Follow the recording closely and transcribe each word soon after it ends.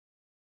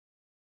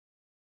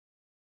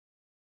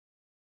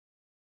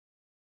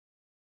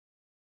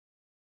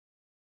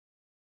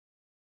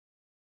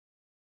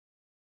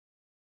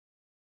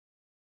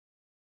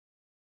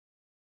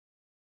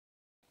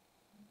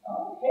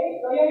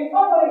Okay, so yeah, you're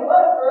probably wondering what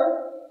at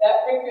first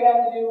that picture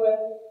has to do with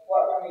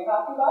what we're going to be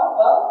talking about.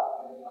 Well,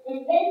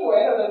 this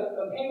penguin, or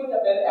the penguin,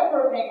 the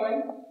emperor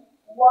penguin,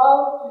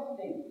 loves to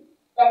sing.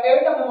 In fact,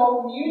 they're some of the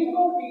most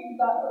musical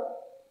creatures on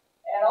earth.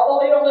 And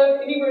although they don't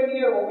live anywhere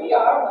near where we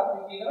are,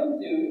 unless we see them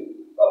in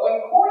zoos, but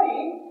when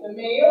courting, the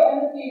male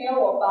and the female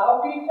will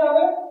bow to each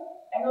other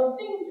and they'll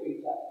sing to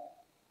each other.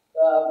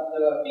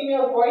 The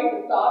female's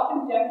voice is soft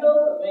and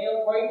gentle, the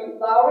male's voice is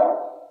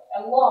louder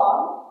and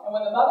long, and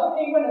when the mother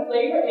penguin has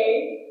laid her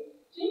egg,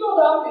 she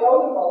goes off the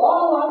ocean for a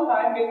long, long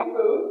time getting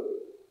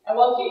food, and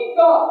while she's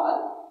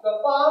gone, the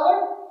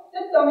father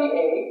sits on the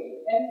egg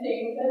and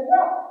sings as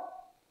well.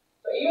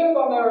 So even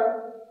from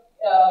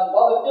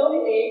while they're still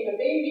in the egg, the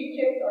baby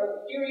chicks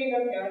are hearing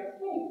their parents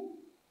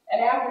sing. And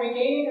after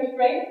regaining her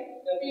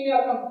strength, the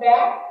female comes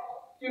back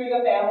to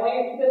the family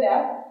and to the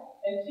nest,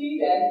 and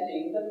she then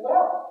sings as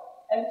well.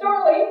 And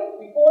certainly,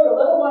 before the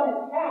little one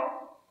is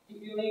hatched, if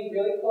you lean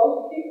really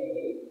close to the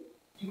egg,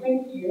 you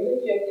can hear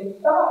the chick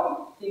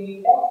inside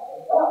singing back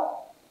as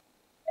well.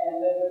 And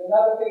then there's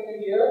another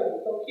picture here,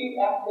 it's so cute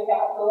after they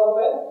hatch a little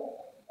bit.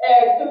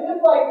 And so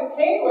just like the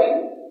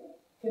penguin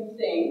can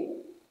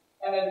sing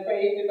and then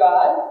praise to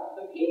God,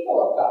 the people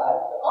of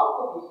God will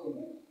also be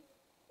singing.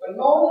 When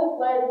Moses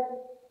led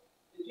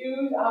the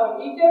Jews out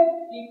of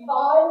Egypt, he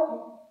paused to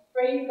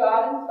praise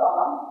God in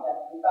song.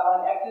 That's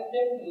found in Exodus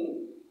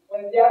 15.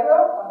 When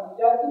Deborah, one of the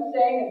judges,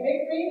 sang in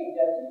victory in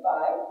Judges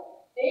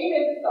 5,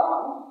 David's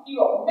songs, he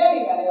wrote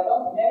many, many of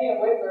them, many of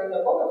which are in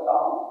the book of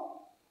Psalms.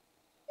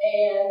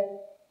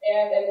 And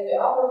in the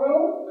upper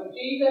room with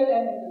Jesus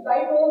and his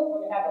disciples,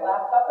 when they had the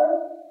Last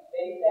Supper,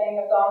 they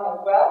sang a song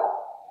as well.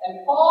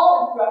 And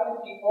Paul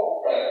instructed people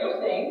to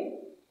sing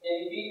in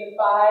Ephesians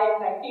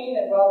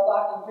 5:19 as well as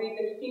Colossians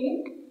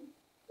 3:16.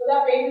 So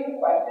that raises the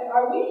question,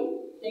 are we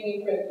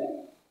singing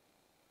Christmas?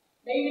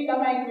 Maybe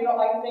sometimes we don't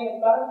like to sing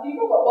in front of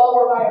people, but while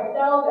we're by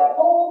ourselves at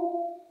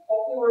home,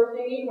 hopefully we're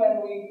singing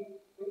when we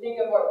think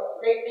of what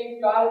great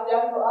things God has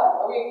done for us.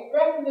 Are we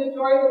expressing the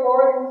joy of the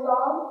Lord in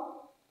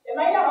song? It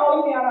might not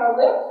always be on our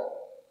lips,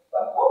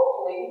 but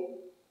hopefully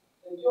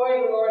the joy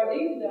of the Lord at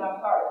least is in our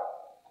hearts.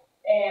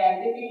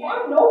 And if you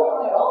have no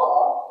song at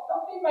all,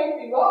 something might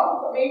be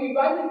wrong. But maybe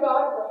run to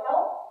God for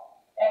help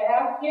and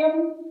ask Him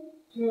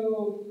to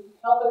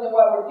help us in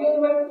what we're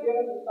dealing with, to give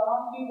us a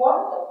song. He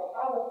wants us to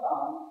have a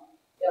song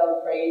that will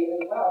praise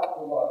as well to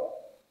the Lord.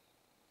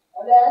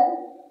 And then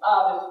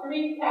there's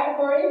 3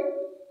 categories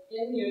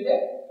in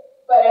music.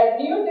 But as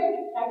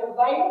music has a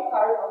vital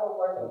part of the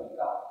worship of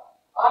God.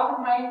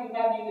 Oftentimes we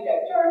have music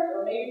at church,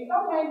 or maybe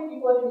sometimes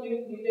people even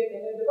use music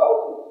in their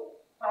devotions.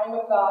 Time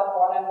with God,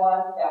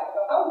 one-on-one,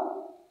 tactical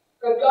house.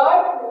 Because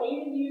God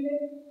created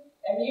music,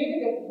 and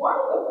music is one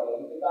of the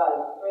ways that God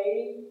is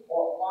praised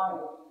or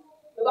honored.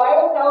 The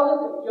Bible tells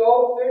us in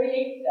Job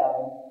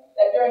 38:7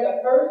 that during the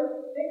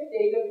first 6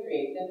 days of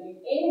creation, the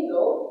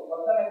angels,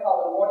 or sometimes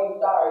called the morning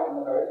stars in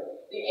the verse,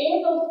 the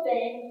angels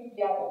sang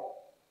together.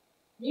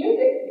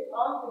 Music is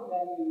often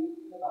then used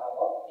in the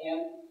Bible,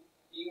 and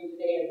even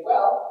today as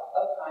well,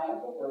 of times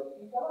of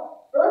worshiping God.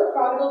 1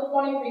 Chronicles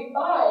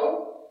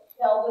 23:5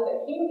 tells us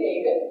that King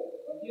David,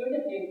 when he was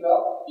in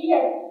Israel, he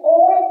had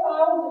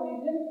 4,000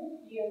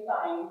 musicians he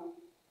assigned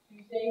to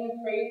sing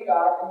and praise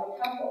God in the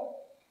temple.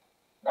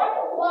 That's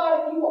a lot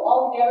of people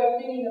all together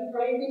singing and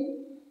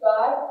praising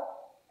God.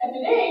 And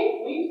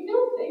today, we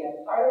still sing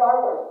as part of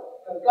our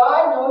worship. Because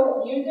God knows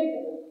that music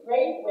is a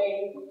great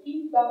way to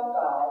keep about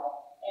God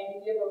and to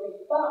give a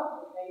response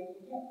to praise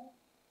to Him.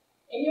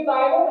 In your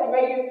Bible, I'm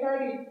ready to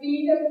turn to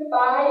Ephesians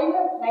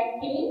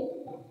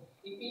 5:19.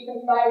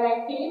 Ephesians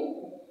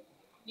 5:19.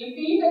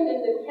 Ephesians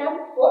is the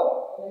 10th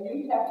book in the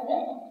New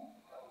Testament.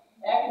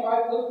 Matthew,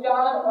 Mark, Luke,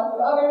 John, a bunch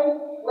of others,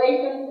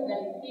 Galatians, and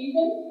then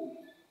Ephesians.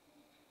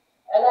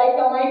 As I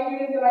tell my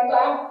students in my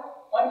class,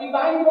 once you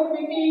find the book of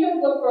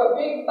Ephesians, look for a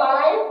big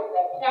 5,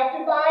 that's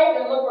chapter 5,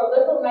 and look for a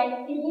little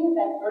 19,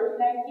 that's verse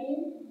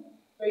 19.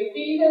 So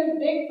Ephesians,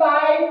 big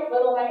 5,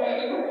 little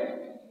 19.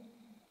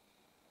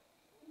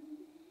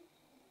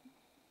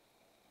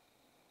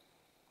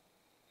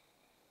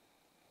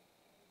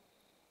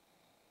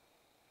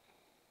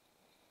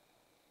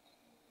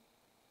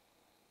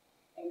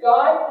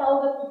 God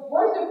tells us to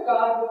worship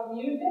God with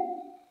music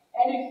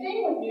and to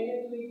sing with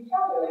music to each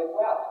other as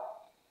well.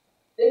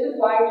 This is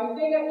why we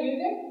sing at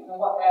music.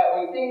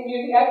 We sing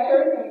music at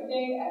church, and we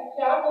sing at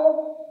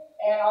chapel,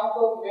 and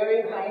also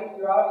various times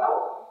throughout our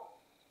house.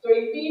 So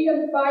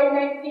Ephesians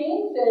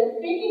 5:19 says,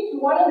 speaking to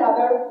one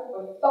another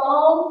with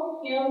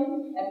psalms,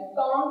 hymns, and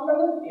songs from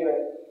the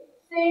Spirit,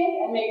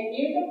 sing and make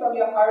music from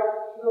your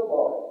heart to the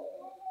Lord.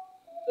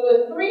 So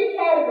there's 3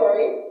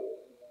 categories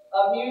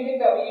of music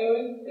that we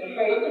use in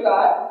praise to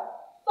God.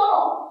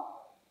 Psalms.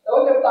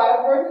 Those are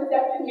 5 verses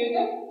set to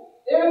music.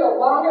 There's a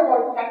longer,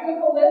 more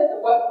technical list of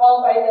what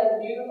qualifies as a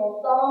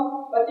musical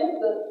psalm, but just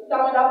to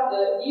sum it up,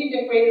 the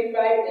easiest way to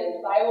describe it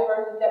is Bible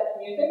verses set to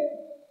music.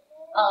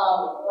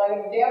 Like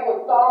an example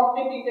is Psalm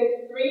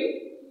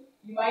 56:3.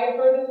 You might have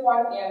heard this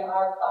one in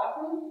our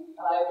classes.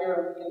 If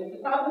you're in the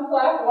Wisconsin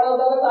class or one of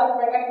those other classes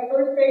right back in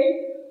first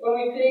grade, when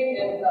we sing,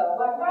 it's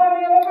what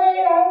time I am afraid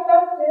I will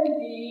trust in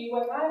thee.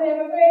 What time I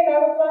am afraid I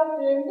will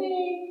trust in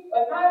thee.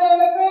 What time I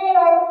am afraid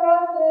I will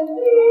trust in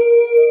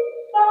thee.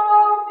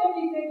 Psalm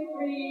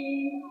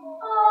 56:3.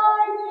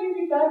 I choose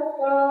to trust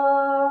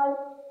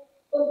God.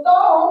 So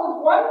Psalms is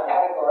one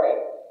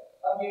category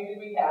of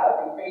music we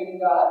have in praising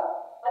God.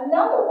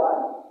 Another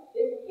one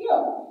is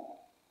hymns.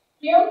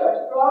 Hymns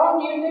are strong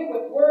music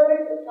with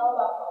words that tell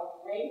about how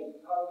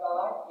great our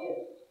God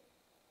is.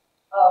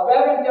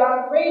 Reverend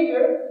John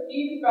Fraser,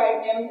 he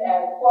described hymns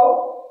as,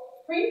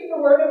 quote, preach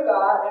the word of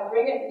God and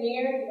bring it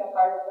near to the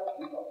hearts of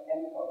people,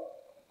 end quote.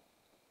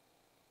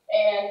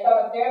 And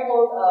some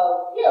examples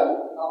of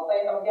hymns, I'll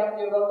play some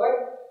examples here real quick,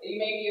 that you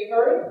maybe have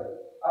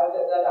heard, are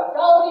the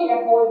doxology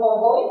and Holy,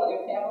 Holy, Holy. I'll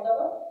give examples of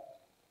them.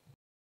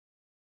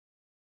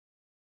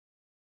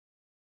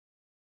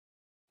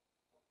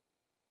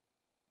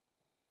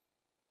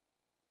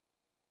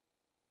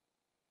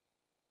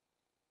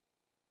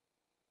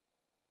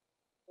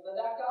 So the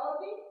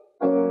doxology.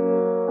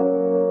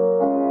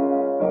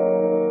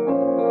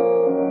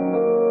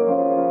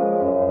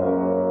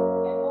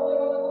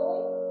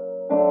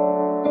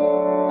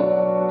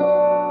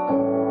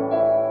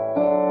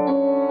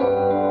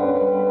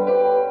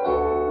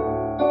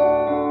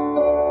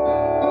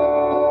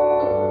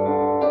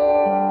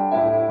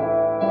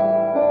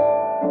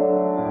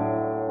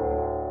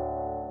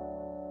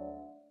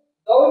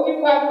 Those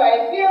two classified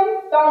as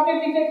hymns. Psalm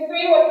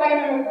 56:3, what time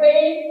I'm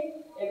afraid,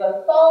 is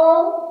a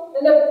song.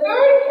 Then the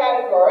third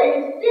category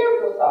is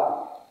spiritual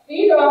songs.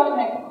 These are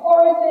oftentimes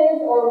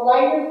choruses or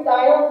lighter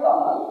style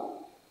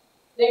songs.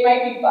 They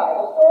might be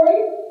Bible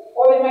stories,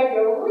 or they might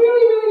be a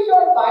really, really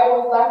short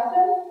Bible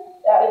lesson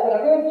that is in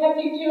a really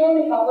catchy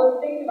tune to help us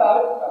think about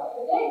it throughout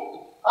the day.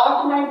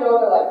 Oftentimes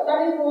those are like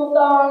Sunday school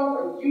songs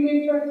or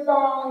junior church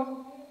songs.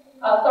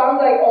 Songs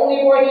like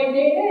Only Boy Named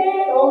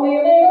David, Only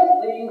a Little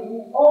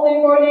Sling,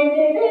 Only Boy Named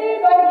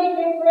David, but he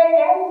could pray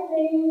and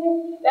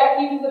sing. That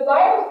teaches the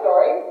Bible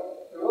story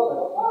through a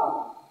little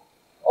song.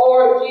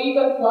 Or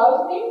Jesus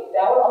Loves Me,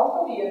 that would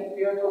also be a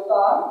spiritual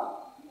song.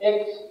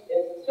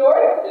 It's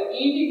short, it's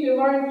easy to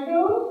learn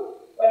tune,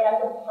 but it has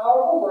some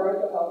powerful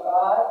words of how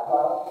God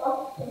loves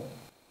us.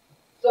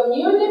 So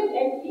music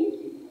and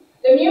teaching.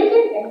 The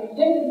music and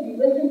musicians you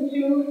listen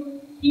to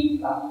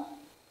teach us.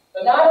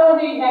 So not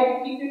only do you have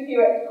your teachers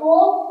here at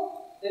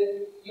school,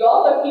 you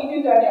also have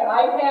teachers on your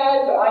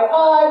iPads or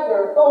iPods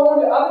or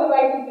phones or other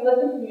devices to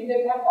listen to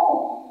music at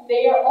home.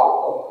 They are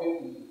also good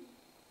teachers.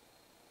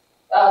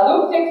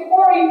 Luke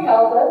 6:40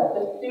 tells us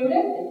the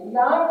student is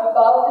not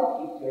above the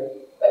teacher,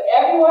 but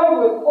everyone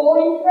who is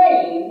fully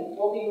trained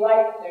will be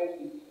like their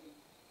teacher.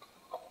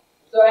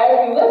 So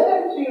as we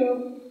listen to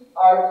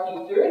our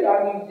teachers,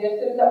 our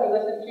musicians that we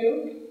listen to,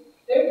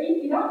 they're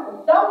teaching us.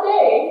 And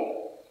someday,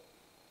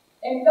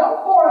 in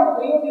some form,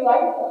 we will be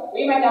like them.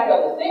 We might not be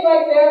able to sing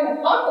like them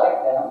and talk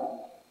like them,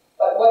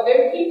 but what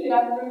they're teaching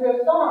us through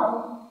their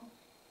songs,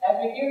 as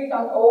we hear these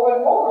songs over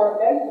and over,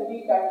 eventually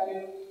we start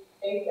to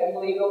think and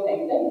believe those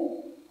same things.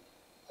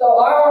 So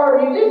our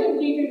musician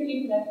teachers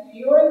teaching us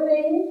pure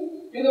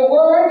things through the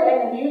words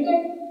and the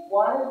music.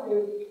 One is to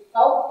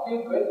help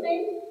do good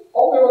things.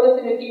 Hopefully we're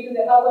listening to teachers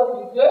that help us to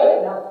be good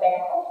and not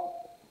bad.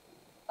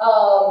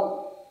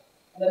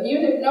 The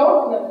music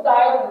notes and the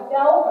styles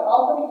themselves can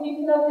also be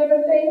teaching us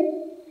different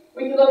things.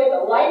 We should look at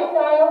the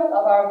lifestyles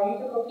of our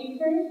musical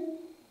teachers.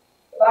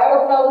 The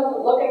Bible tells us to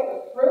look at the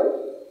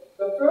fruit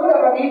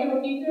of our musical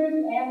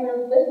teachers and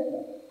their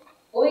listeners.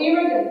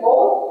 Believers in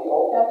both the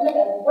Old Testament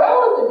as well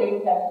as the New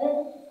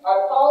Testament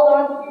are called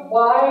on to be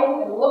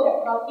wise and look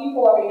at how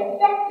people are being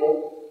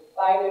affected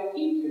by their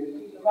teachers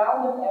who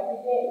surround them every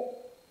day.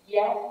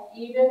 Yes,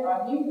 even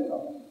our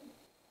musical.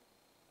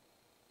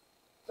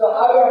 So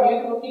how do our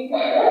musical teachers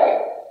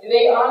live? Do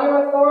they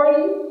honor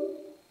authority?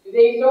 Do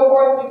they show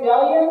forth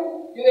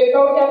rebellion? Do they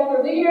protest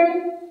their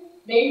leaders?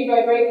 Maybe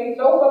by breaking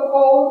social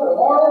codes or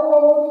moral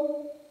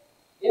codes?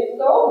 If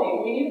so,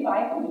 maybe we need to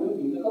find some new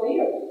musical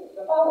leaders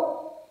to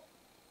follow.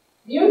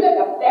 Music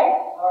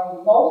affects our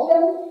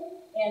emotions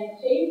and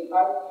shapes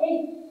our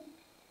taste.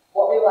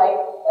 What we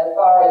like as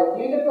far as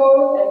music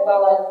goes, as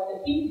well as the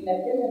teaching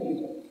that's in the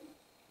music.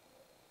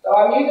 So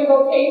our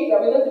musical taste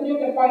that we listen to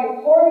can point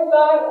us towards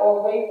God or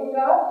away from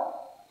God.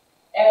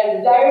 And a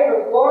desire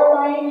for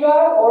glorifying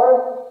God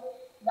or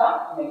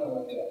not to make him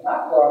look good,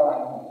 not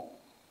glorifying him.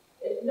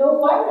 It's no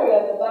wonder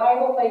that the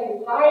Bible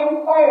places high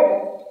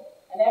requirements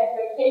and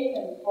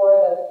expectations for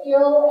the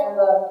skill and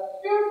the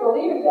spiritual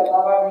leadership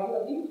of our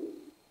musical teachers.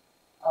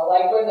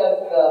 Like when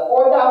the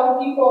 4,000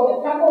 people in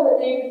the temple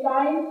that David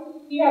signed,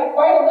 he had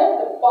quite a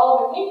list of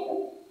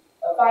qualifications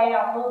of finding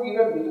out who would be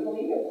their musical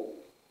leaders.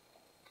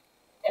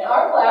 In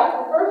our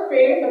class, the first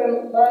graders have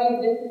been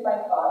learning This Is My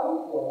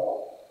Father's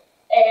World.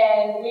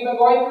 And we've been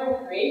going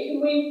through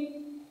Creation Week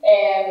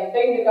and the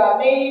things that God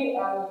made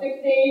on the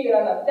 6 days, and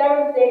on the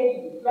 7th day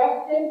He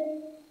dressed it.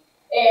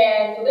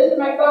 And so This Is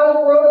My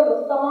Father's World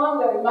is a song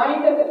that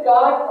reminds us that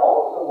God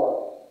owns the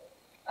world.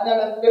 And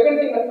then they're going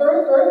to sing the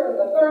first verse and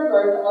the third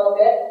verse a little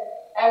bit.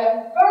 And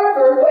the third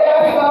verse will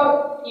ask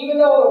about, even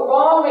though the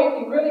wrong may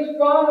seem really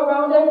strong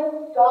around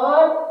us,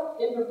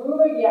 God is the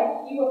ruler,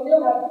 yes. He will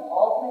still have the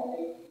ultimate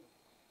victory.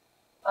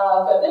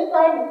 So at this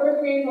time, the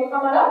first reading will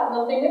come on up,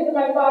 and they'll sing This Is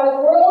My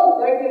Father's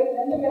World.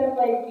 Then they're going to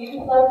play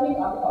Jesus Loves Me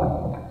on the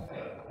phone.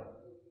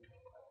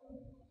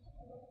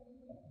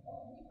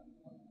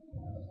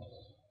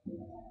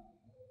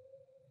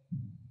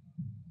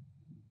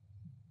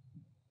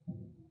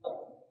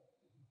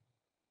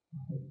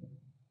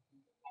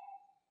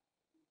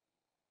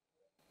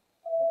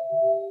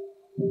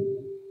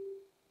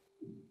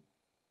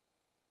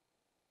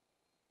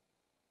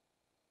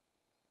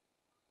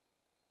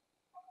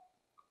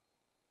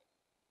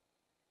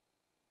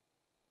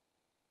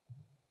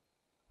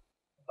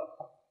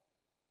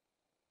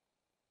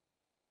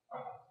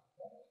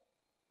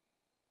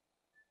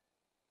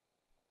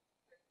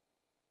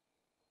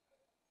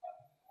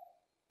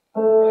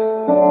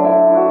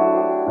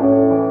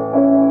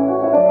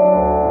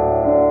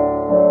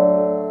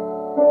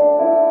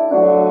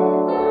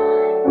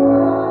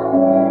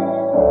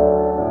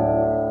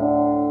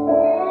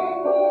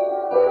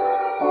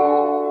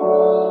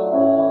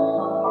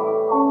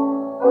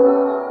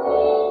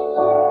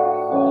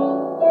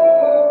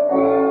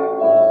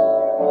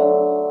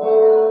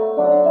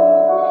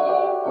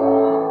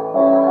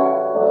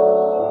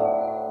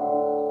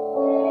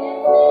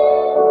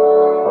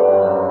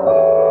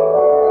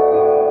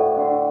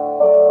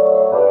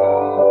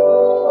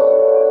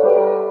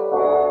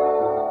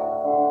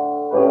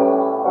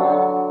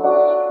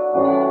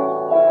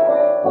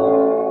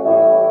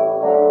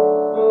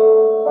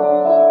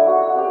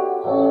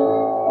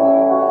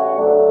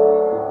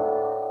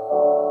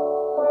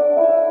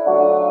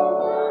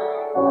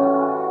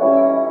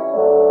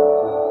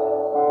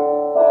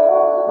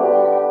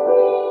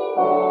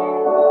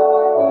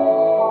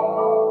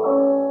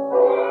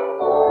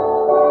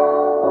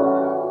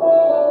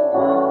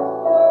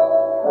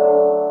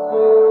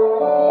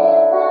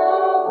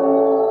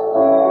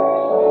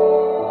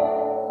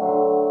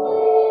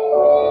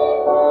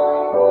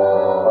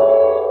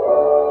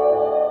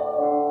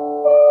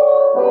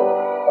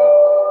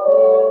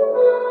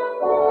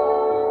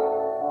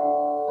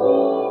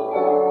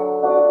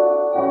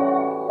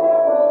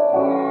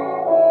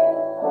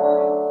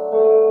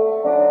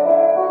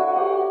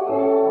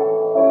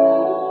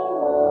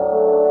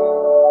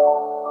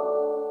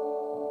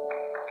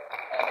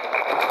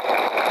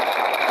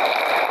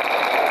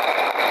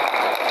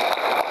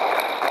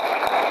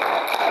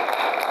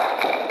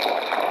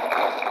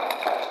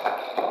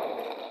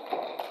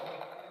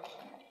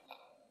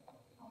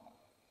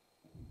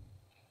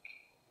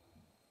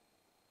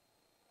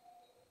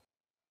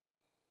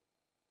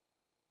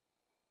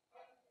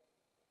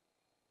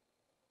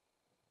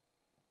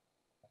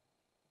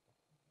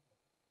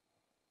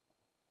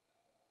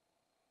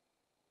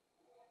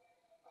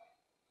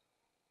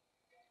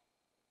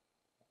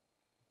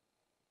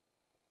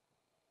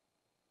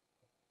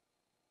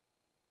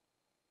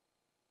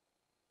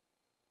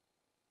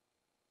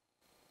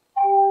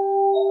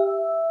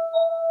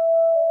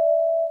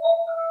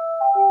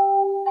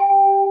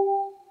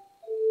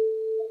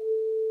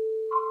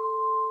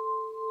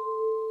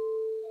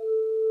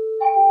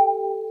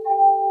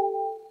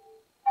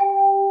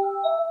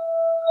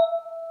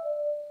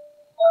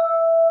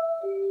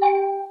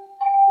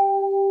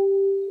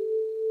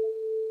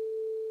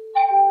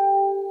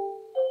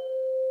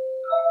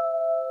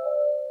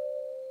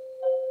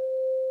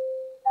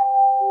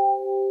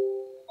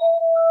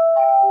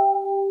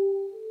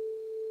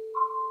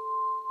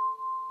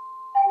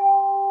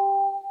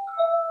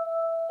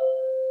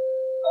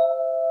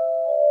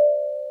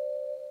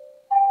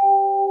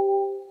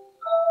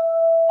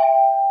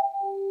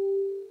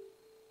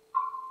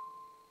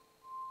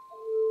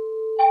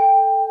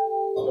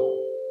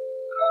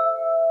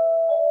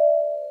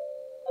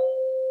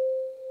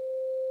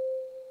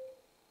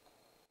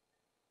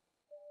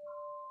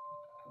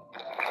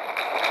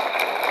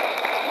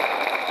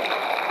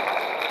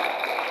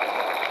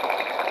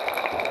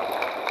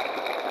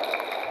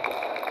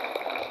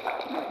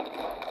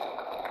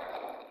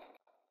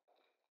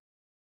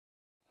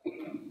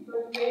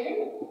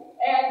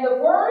 And the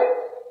words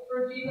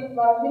for Jesus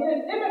Loves Me,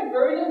 there's different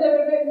versions that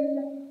have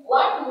written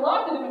lots and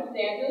lots of different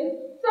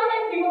stanzas.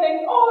 Sometimes people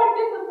think, oh, it's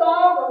just a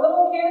song for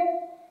little kids.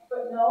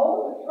 But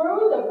no, the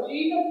truths of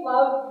Jesus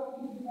loves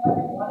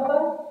every one of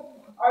us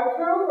are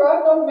true for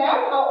us no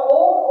matter how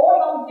old or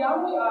how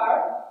young we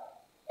are.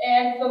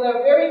 And so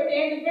they're very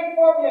stanzas written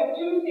for. We have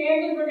two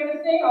stanzas we're going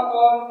to sing. I'll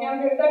go on the piano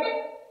here in a second.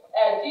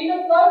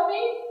 Jesus Loves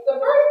Me. The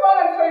first one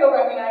I'm sure you'll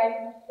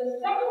recognize. The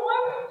second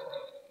one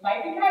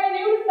might be kind of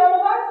new to some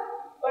of us,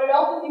 but it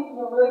also teaches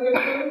a really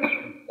good truth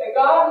that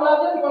God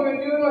loves us when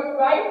we're doing what's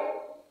right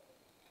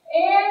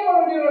and when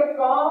we're doing what's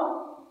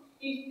wrong.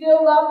 He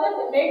still loves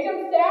us. It makes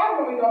him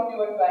sad when we don't do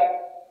what's right,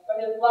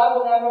 but his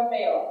love will never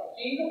fail us.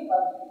 Jesus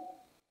loves me.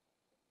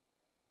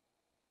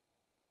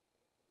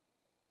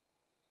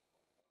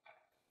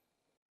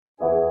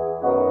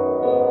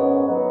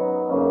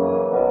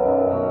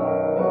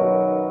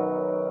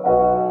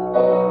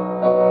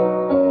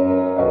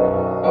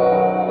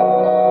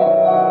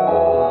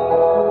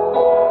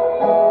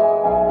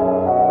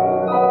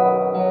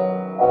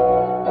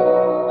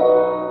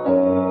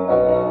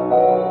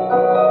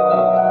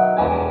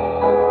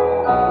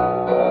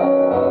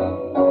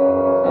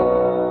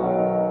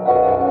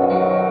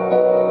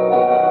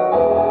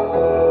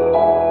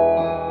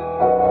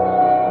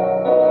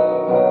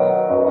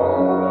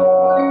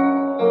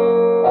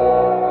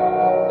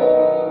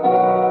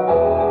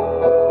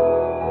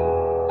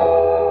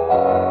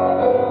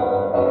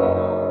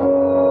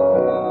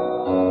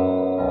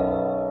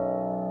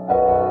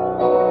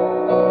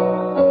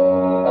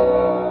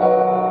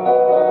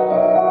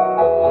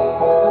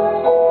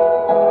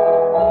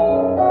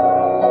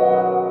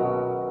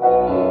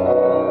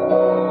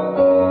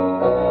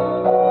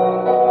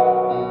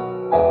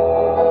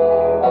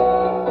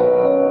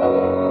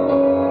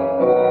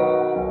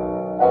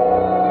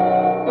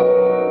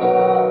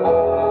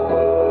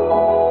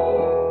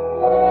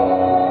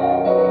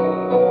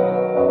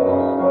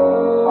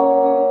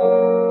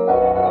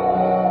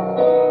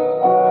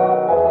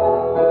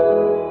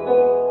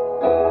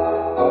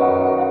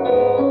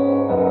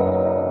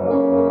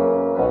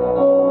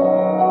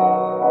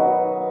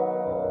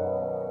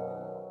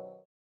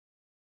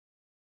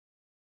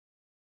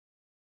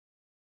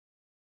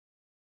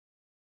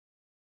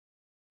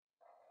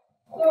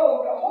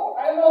 So,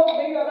 I don't know,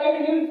 maybe I'd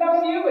like to do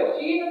some of you, but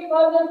Jesus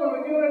loves us when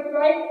we're doing it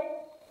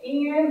right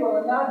and when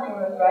we're not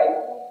doing it right.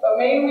 But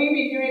may we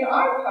be doing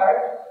our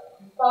part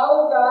to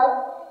follow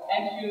God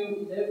and to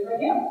live for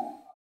Him.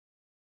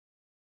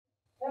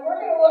 Then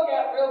we're going to look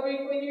at, real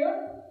briefly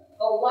here,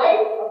 the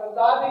life of a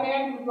godly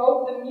man who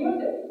wrote the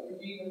music for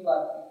Jesus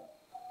Loves You.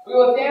 We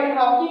will examine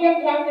how he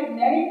impacted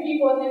many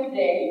people in his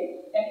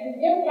day, and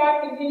his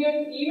impact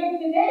continues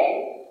even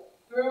today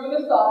through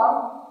the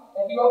song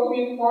that he wrote the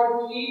music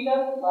for,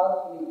 Jesus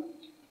Loves Me.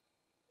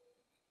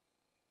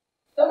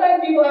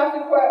 Sometimes people ask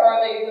the question, or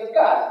they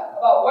discuss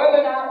about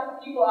whether or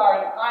not people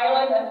are an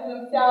island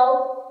unto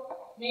themselves,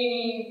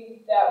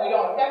 meaning that we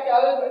don't affect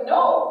others, but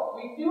no,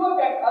 we do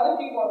affect other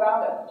people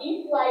around us.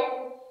 Each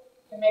life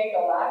can make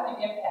a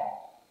lasting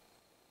impact.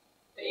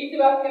 So each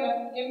of us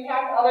can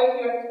impact others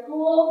here at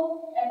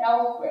school and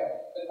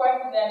elsewhere. The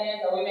question then is,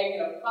 are we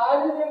making a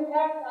positive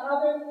impact on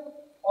others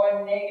or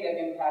a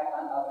negative impact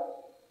on others?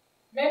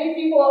 Many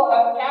people of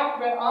the past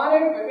have been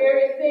honored for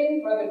various things,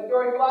 whether it's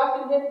George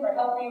Washington for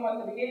helping with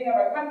the beginning of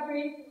our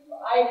country,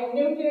 or Isaac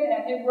Newton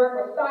and his work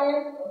with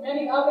science, or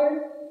many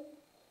others.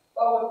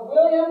 But with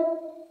William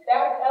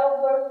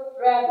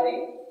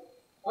Bradbury,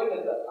 which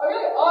is a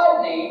really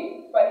odd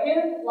name, but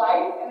his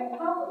life and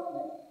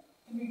accomplishments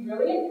can be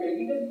really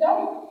intriguing to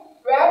study.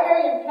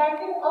 Bradbury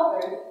impacted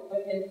others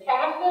with his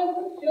passion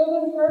for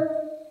children first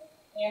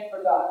and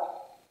for God.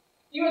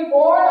 He was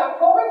born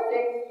October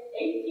 6,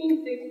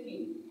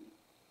 1816,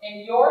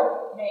 in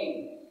York,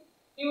 Maine.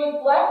 He was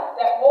blessed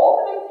that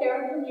both of his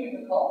parents were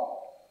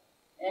musical,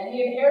 and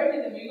he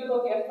inherited the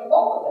musical gifts from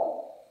both of them.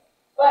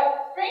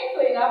 But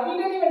strangely enough, he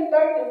didn't even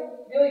start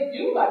to really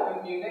do much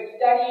with music,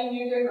 studying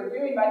music or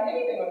doing much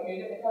anything with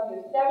music until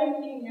he was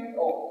 17 years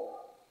old.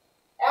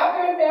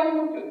 After his family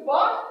moved to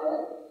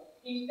Boston,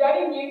 he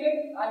studied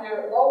music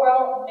under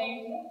Lowell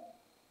Mason,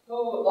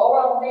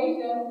 Lowell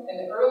Mason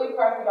in the early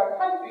parts of our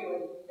country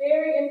was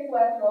very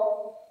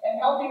influential in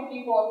helping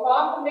people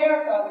across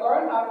America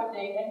learn how to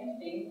sing and to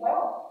sing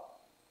well.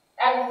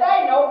 As a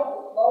side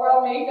note,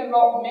 Lowell Mason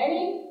wrote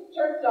many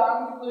church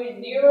songs,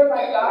 including Nearer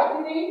My God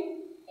to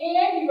Thee,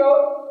 and he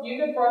wrote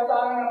music for a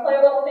song. I'm going to play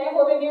a little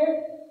sample of it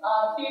here,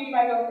 see if you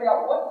might be able to figure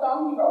out what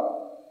song he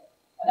wrote.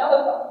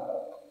 Another song he wrote.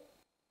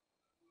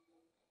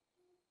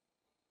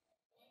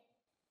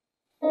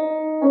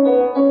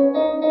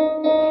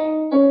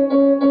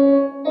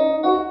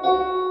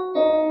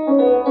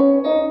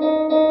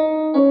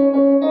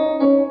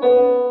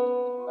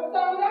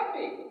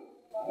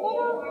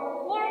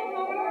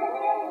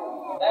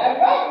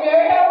 That's right,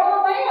 Mary Had a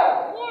Little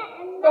Lamb.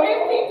 So his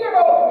teacher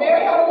wrote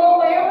Mary Had a Little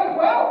Lamb as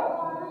well.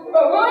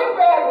 But William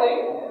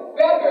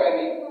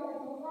Bradbury,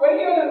 when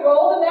he was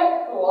enrolled in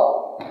that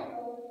school,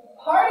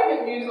 part of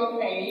his musical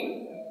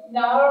training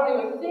not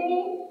only was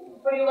singing,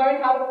 but he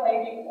learned how to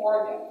play the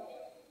organ.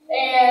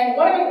 And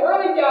one of his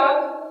early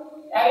jobs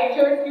at a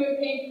church, he was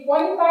paid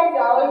 $25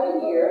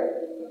 a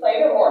year to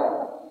play the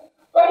organ.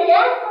 But he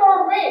asked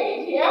for a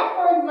raise, he asked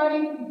for his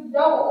money to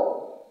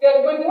double,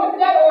 because when he went to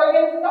that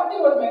organ, something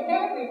was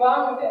mechanically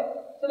wrong with it.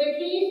 So the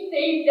keys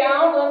stayed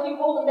down unless he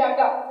pulled them back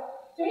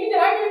up. So he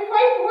said, I need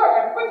twice the work.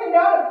 I'm pushing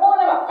down and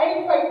pulling them up. I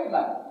need twice the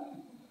money.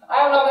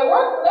 I don't know if it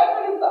worked, but that's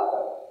what he thought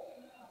was.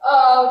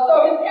 So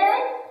his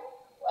parents,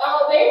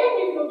 well, they had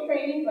musical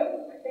training,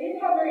 but they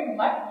didn't have very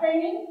much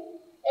training.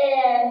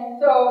 And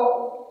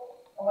so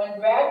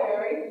when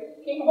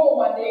Bradbury came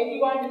home one day,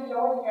 he wanted to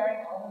show his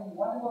parents all the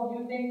wonderful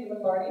new things he was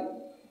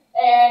learning.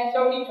 And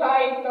so he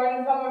tried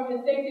learning some of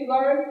his things he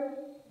learned.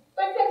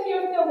 But since he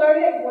was still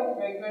learning, he wasn't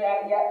very good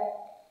at it yet.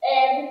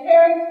 And his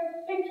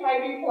parents, they tried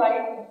to be polite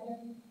and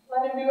just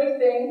let him do his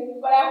thing.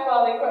 But after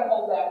all, they couldn't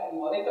hold back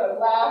anymore. They started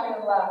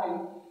laughing and laughing.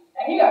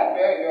 And he got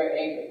very, very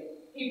angry.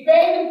 He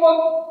banged his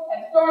book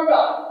and stormed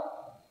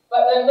off.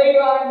 But then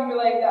later on, he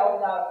realized that was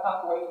not a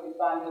proper way to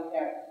respond to his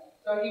parents.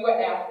 So he went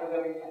and asked for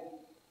their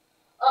repentance.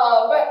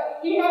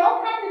 But he had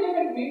all kinds of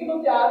different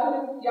musical jobs in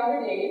his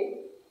younger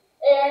days.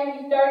 And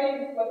he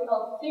started what's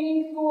called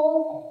singing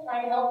schools,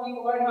 trying to help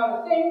people learn how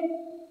to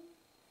sing.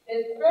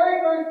 His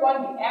very first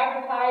one, he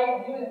advertised,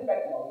 and he was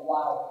expecting a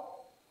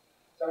lot.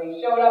 So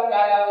he showed up,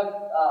 got out of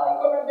his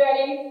equipment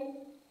ready,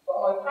 but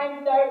when it was time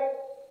to start,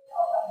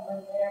 nobody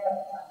was there by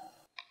the time.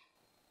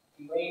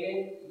 He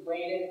waited.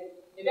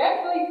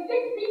 Eventually, 6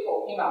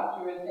 people came out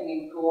to his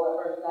singing school the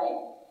first night,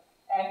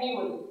 and he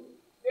was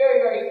very,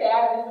 very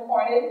sad and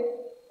disappointed,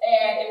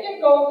 and it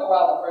didn't go so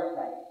well the first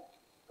night.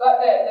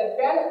 But the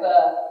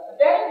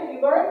benefit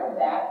he learned from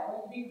that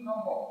was to be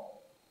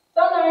humble.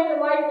 Sometimes in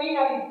life we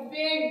have these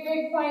big,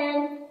 big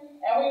plans,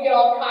 and we get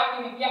all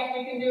cocky and yes,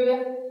 we can do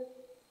this.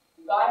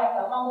 God has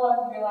to humble us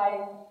and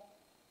realize,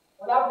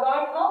 without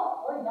God's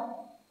help, we're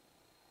nothing.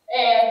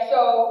 And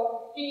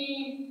so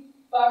he,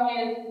 from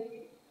his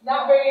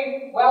not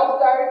very well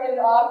started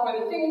off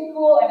with a singing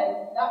school and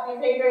is not being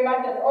paid very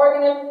much as an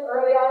organist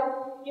early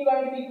on, he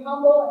learned to be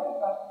humble and to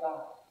trust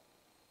God.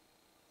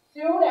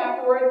 Soon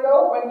afterwards,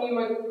 though, when he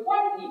was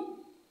 20,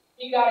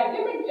 he got a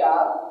different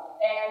job,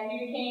 and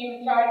he became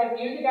in charge of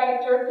music at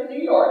a church in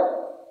New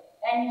York,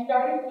 and he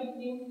started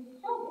teaching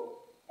children.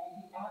 And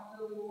he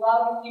absolutely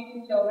loved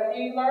teaching children.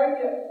 He learned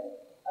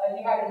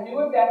he had a new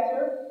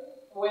adventure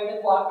with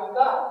his walk with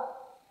God.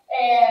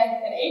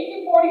 And in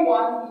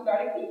 1841, he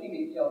started teaching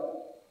these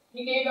children.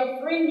 He gave them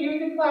free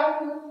music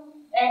classes,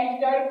 and he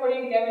started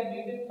putting together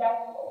music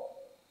festivals.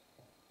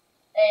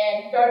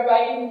 And he started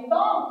writing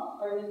songs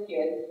for his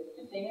kids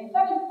to sing in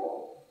Sunday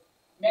school.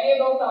 Many of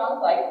those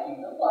songs, like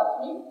Jesus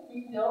Loves Me,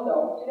 we still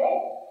know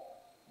today.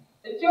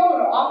 The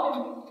children are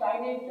often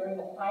excited during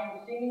this time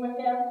of singing with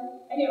him,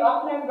 and he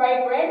often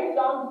write brand new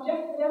songs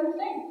just for them to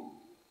sing.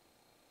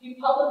 He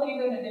published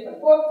these in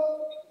different books.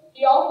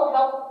 He also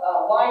helped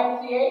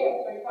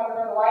YMCA, so you probably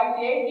heard of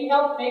YMCA. He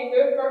helped make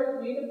their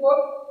first music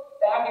book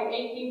back in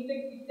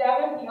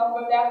 1867. He helped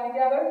put that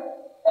together.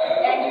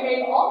 And he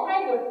made all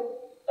kinds of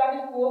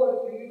Sunday school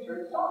or junior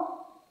church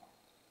songs.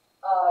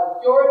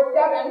 George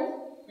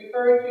Stebbins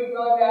referred to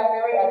William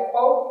Bradbury as,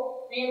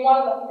 quote, being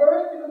one of the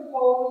first to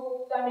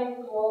compose Sunday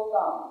school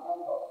songs,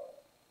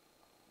 unquote.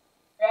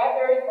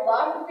 Bradbury's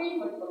philosophy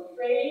was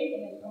portrayed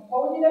in his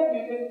composing of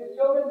music for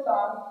children's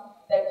songs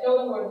that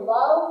children would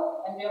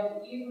love and be able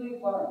to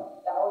easily learn.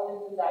 That was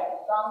his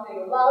desire. Songs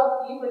they would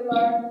love, easily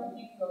learn, and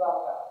teach them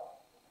about God.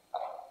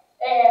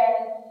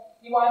 And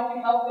he wanted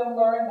to help them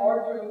learn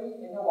more truths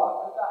in their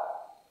walk with God.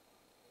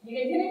 He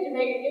continued to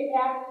make an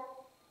impact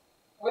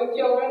with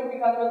children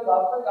because of his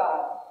love for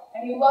God.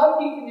 And he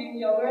loved teaching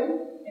these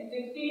children and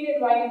succeeded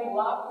in writing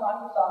lots and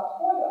lots of songs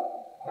for them.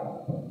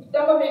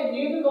 Some of his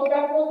musical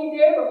festivals he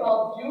did were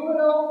called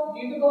juvenile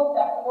musical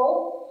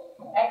festivals.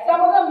 At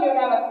some of them, you would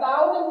have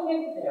 1,000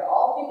 kids there,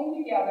 all singing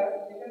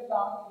together different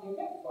songs to be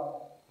picked for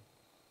them.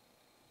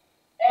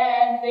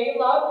 And they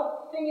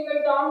loved singing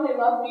their songs, they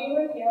loved being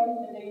with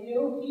him, and they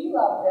knew he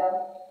loved them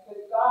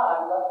because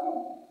God loved him.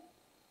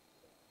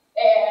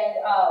 And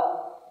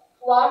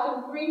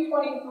Colossians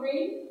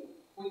 3:23,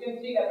 we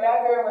can see that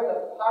Bradbury was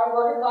a hard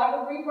worker.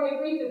 Colossians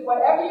 3:23 says,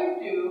 whatever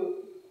you do,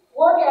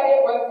 work at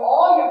it with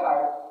all your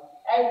heart,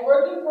 as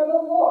working for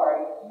the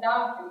Lord,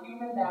 not for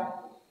human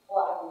masters.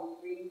 Colossians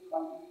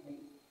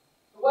 3:23.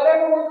 So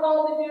whatever we're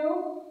called to do,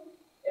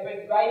 if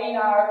it's writing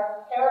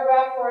our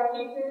paragraph for our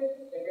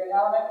teachers, if you're in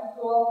elementary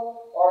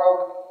school,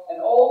 or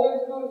an older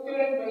school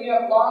student where you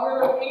have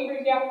longer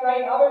papers you have to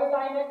write, other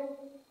assignments,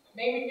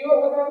 maybe do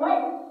it with our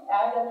mic,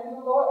 as unto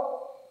the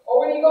Lord. Or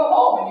when you go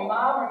home and your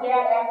mom or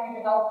dad asks you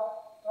to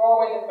help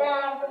throw away the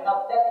trash or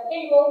help set the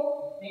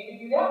table,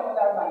 maybe do that with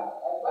our mic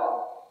as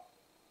well.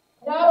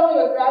 Not only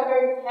was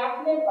Bradbury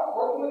passionate about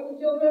working with the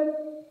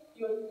children,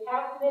 he was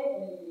passionate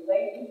in his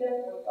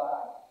relationship with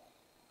God.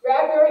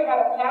 Bradbury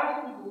had a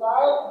passion to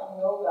love and to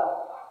know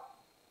God.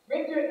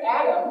 Richard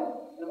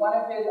Adams, in one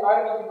of his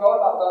articles he wrote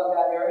about William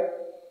Bradbury,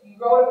 he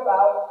wrote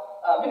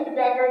about Mr.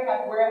 Bradbury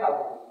had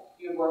warehouses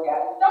he would work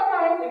at.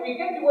 Sometimes, if he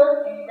get to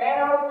work and he ran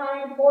out of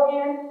time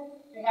beforehand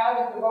to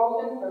have his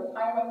devotions or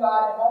time with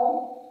God at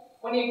home,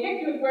 when he'd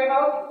get to his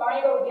warehouse, he'd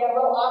find out he had a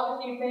little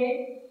office he'd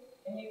made,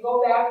 and he'd go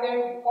back there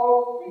to,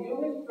 quote,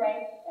 renew his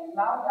strength and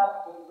mount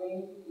up with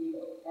wings of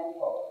eagles, end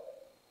quote.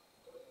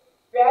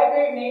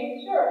 Bradbury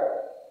made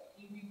sure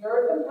he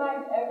reserved some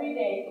time every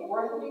day for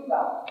worshiping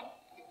God,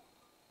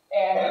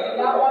 and he did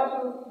not want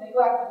to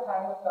neglect the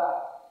time with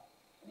God.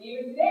 And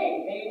even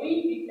today, may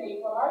we be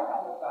faithful in our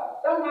time with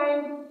God.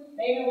 Sometimes,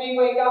 maybe we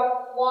wake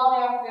up long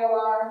after the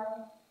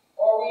alarm,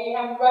 or we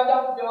have to rush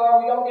out the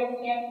door, we don't get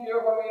a chance to do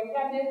it when we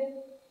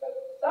intended. But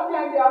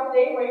sometimes throughout the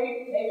day,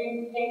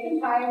 maybe take some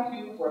time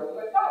to worship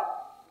with God.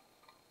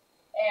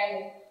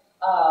 And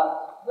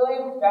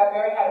William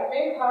Bradbury had a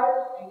big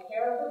heart and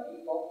care for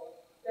people.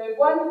 There's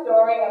one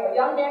story of a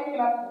young man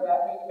came up to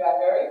Mr.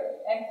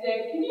 Bradbury and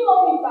said, can you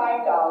loan me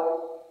 $5?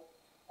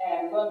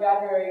 And William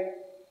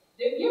Bradbury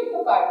didn't give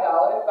the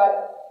 $5, but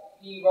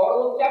he wrote a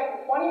little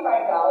check for $25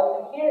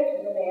 and handed it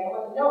to the man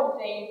with a note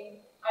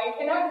saying, I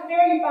cannot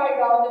spare you $5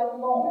 at the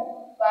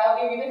moment, but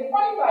I'll give you this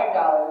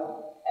 $25,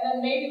 and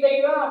then maybe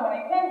later on when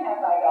I can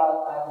have $5,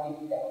 I'll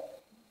give you that.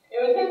 It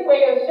was his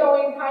way of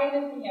showing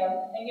kindness to him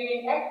and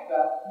giving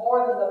extra,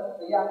 more than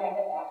the young man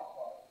had asked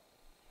for.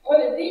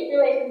 With a deep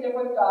relationship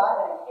with God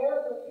and a care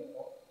for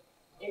people,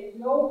 it is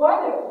no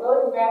wonder that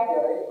William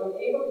Bradbury was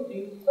able to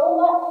do so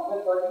much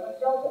with working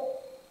with children.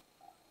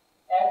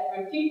 As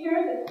for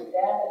teachers, and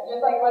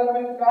just like was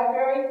Mr.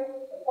 Bradbury,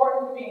 the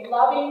importance of being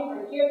loving,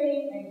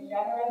 forgiving, and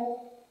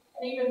generous,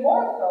 and even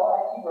more so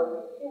as he worked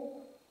with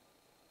kids.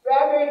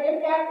 Bradbury's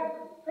impact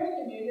on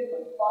Christian music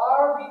was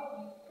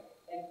far-reaching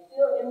and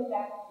still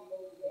impacts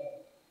people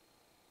today.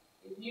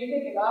 His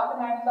music is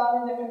oftentimes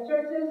sung in different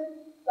churches,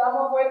 some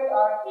of which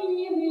are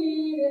He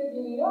leadeth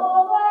me, O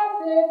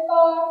blessed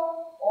God,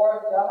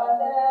 or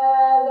Just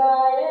as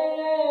I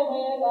am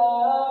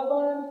without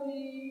one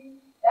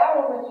plea. That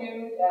one was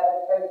used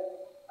by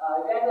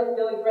evangelist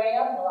Billy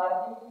Graham, a lot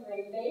of his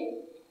great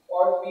days,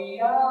 or We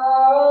are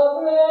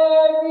a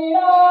bread, we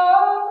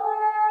are a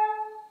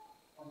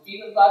bread.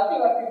 Jesus loves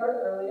me, like we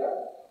heard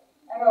earlier.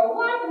 And there are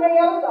lots of many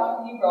other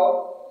songs he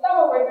wrote, some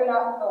of which are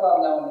not so well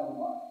known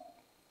anymore.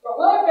 But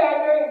William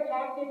Bradbury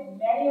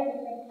impacted many of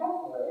his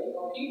contemporaries,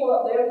 or people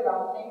that lived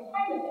around the same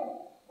time as him,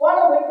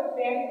 one of which was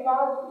Fanny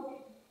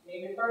Crosby.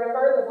 Maybe you've heard of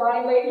her, the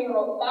blind lady who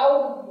wrote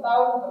thousands and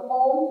thousands of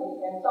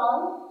poems and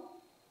songs.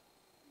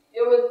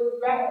 It was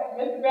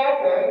Mr.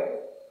 Bradbury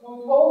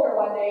who told her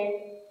one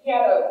day he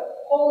had a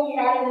poem he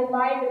had in his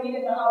mind, but he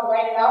didn't know how to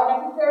write it out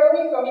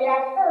necessarily, so he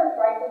asked her to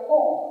write the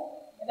poem.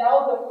 And that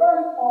was the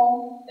first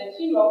poem that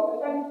she wrote for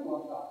Sunday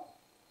school songs.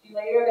 She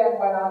later then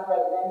went on to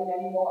write many,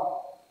 many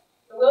more.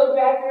 So William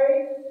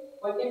Bradbury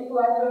was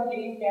influential in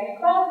getting Fanny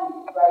Crosby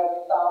to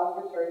write songs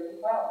for church as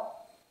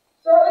well.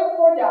 Shortly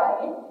before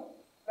dying,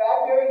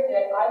 Bradbury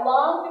said, "I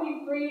long to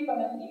be free from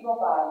this evil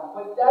body,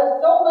 which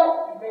does so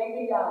much to drag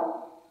me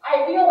down.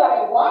 I feel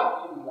that I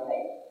want to be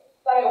right,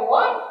 that I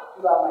want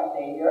to love my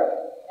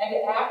Savior, and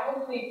to act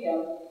and please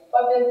Him,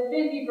 but this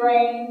busy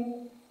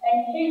brain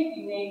and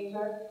hasty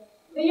nature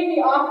lead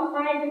me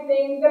oftentimes to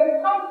things that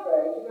are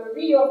contrary to the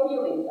real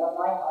feelings of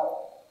my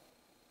heart."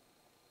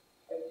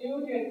 But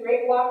due to his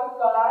great walk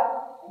with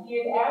God, and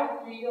he had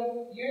asked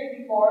Jesus years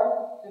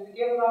before to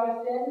forgive him of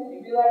his sins, he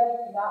realized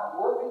he could not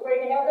work his way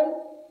to heaven.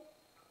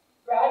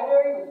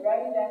 Bradbury was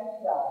ready then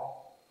to die.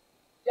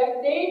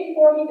 Just days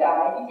before he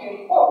died, he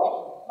said,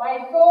 quote,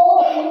 "My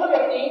soul seems to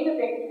have gained the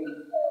victory.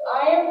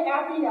 I am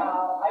happy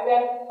now. I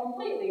rest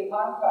completely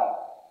upon Christ.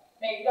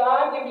 May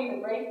God give me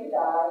the grace to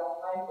die.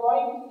 I am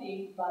going to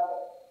see Mother."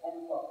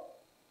 End quote.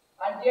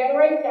 On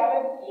January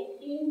 7,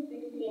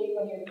 1868,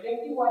 when he was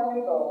 51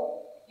 years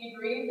old, he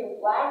breathed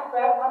his last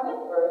breath on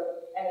this earth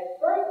and his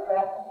first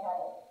breath in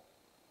heaven.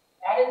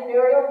 At his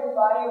burial, his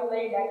body was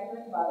laid next to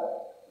his mother.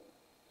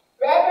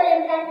 Bradbury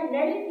impacted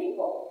many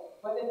people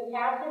with his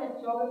passion and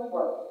children's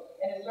work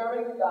and his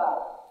service to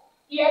God.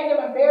 He had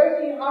some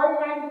embarrassing hard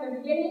times in the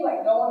beginning,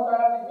 like no one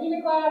turned up to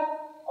music class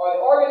or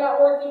the organ not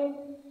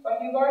working, but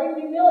he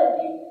learned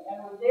humility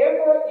and was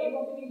therefore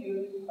able to be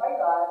used by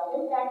God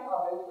to impact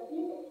others for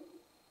Jesus.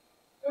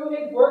 Through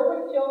his work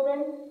with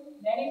children,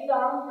 many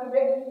songs have been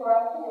written for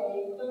us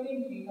today,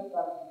 including Jesus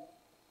Loves Me.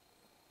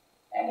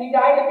 And he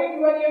died at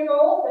 51 years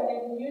old, and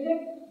his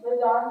music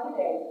lives on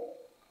today.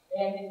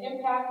 And his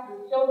impact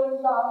through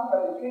children's songs,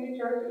 whether community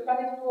church or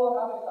Sunday school and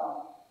other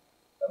songs.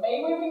 But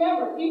may we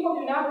remember, people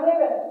do not live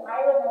as an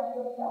island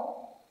unto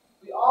themselves.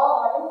 We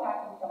all are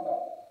impacting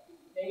somebody.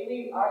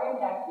 May our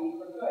impact be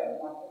for good,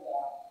 not for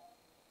bad.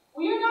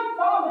 We are not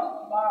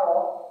promised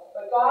tomorrow,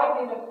 but God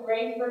gives us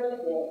grace for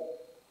today.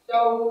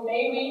 So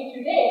may we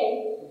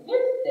today,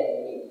 this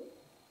day,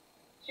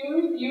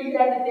 choose to use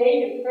it as a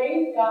day to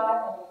praise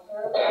God and to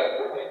serve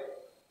God.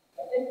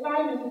 At this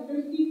time, Mrs.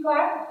 Krusky's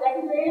class, the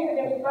second graders are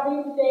going to be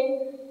coming and saying,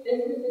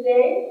 "This is the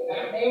day."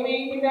 May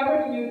we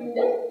remember to use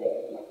this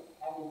day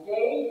as a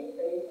day to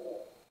praise God.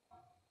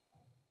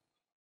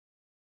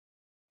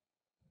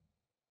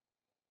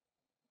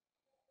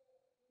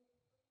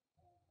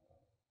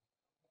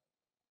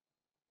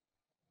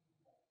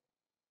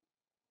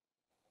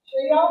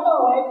 Sure you all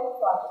know it,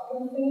 so I'm just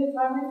going to sing it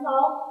by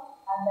myself,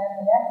 and then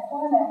the next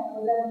one,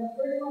 after the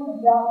first one,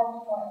 maybe I'll have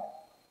to join us.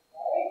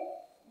 Okay?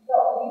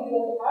 So we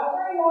do this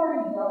every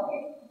morning, don't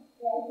we?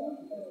 Yeah.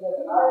 This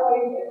is our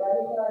way to get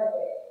ready for our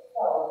day.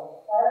 So we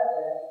start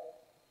with,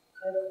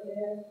 "This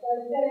is the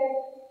day,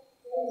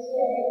 this is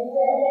the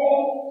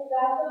day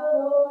that the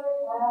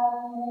Lord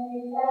has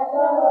made, that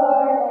the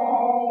Lord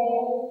has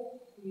made.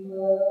 We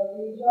will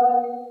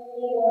rejoice,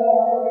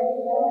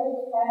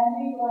 and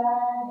be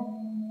glad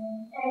in it,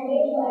 and be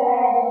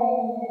glad